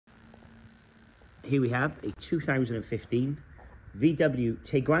here we have a 2015 VW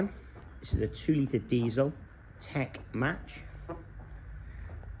Tiguan. This is a 2-litre diesel tech match.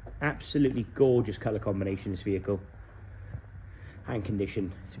 Absolutely gorgeous colour combination, this vehicle. And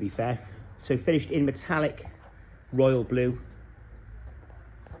condition, to be fair. So finished in metallic royal blue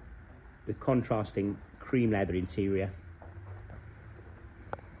with contrasting cream leather interior.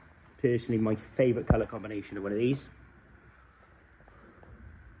 Personally, my favourite colour combination of one of these.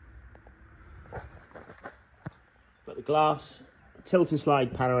 Got the glass, tilt and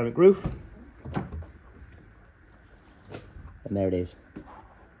slide panoramic roof. And there it is.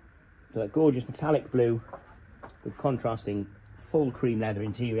 So that gorgeous metallic blue with contrasting full cream leather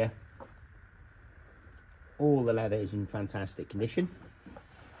interior. All the leather is in fantastic condition.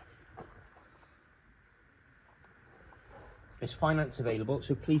 There's finance available,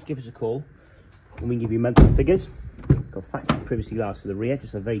 so please give us a call and we can give you monthly figures. Got factory privacy glass to the rear,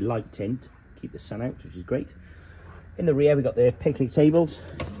 just a very light tint, keep the sun out, which is great. In the rear, we've got the picnic tables.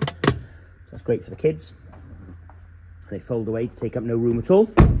 That's great for the kids. They fold away to take up no room at all.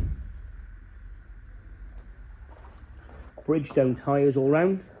 Bridgestone tyres all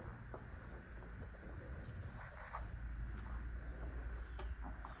round.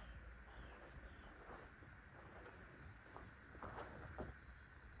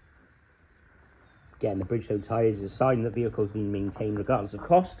 Again, the Bridgestone tyres is a sign that the vehicle has been maintained regardless of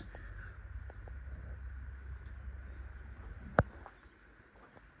cost.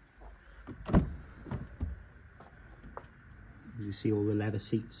 As you see, all the leather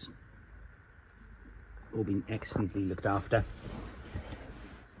seats all been excellently looked after.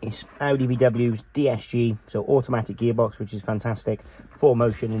 It's Audi VW's DSG, so automatic gearbox, which is fantastic.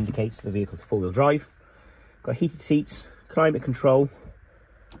 4Motion indicates the vehicle's four-wheel drive. Got heated seats, climate control.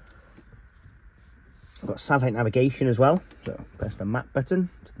 Got satellite navigation as well, so press the map button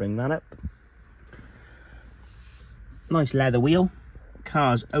to bring that up. Nice leather wheel.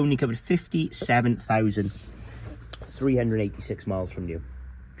 Car's only covered 57,386 miles from new.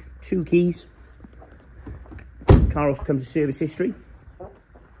 2 keys. Car also comes with service history.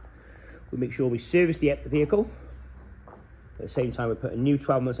 We'll make sure we service the vehicle. At the same time, we'll put a new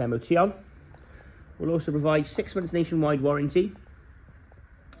 12 months MOT on. We'll also provide 6 months nationwide warranty.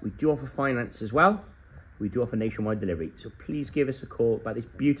 We do offer finance as well. We do offer nationwide delivery. So please give us a call about this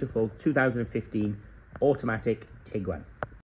beautiful 2015 automatic Tiguan.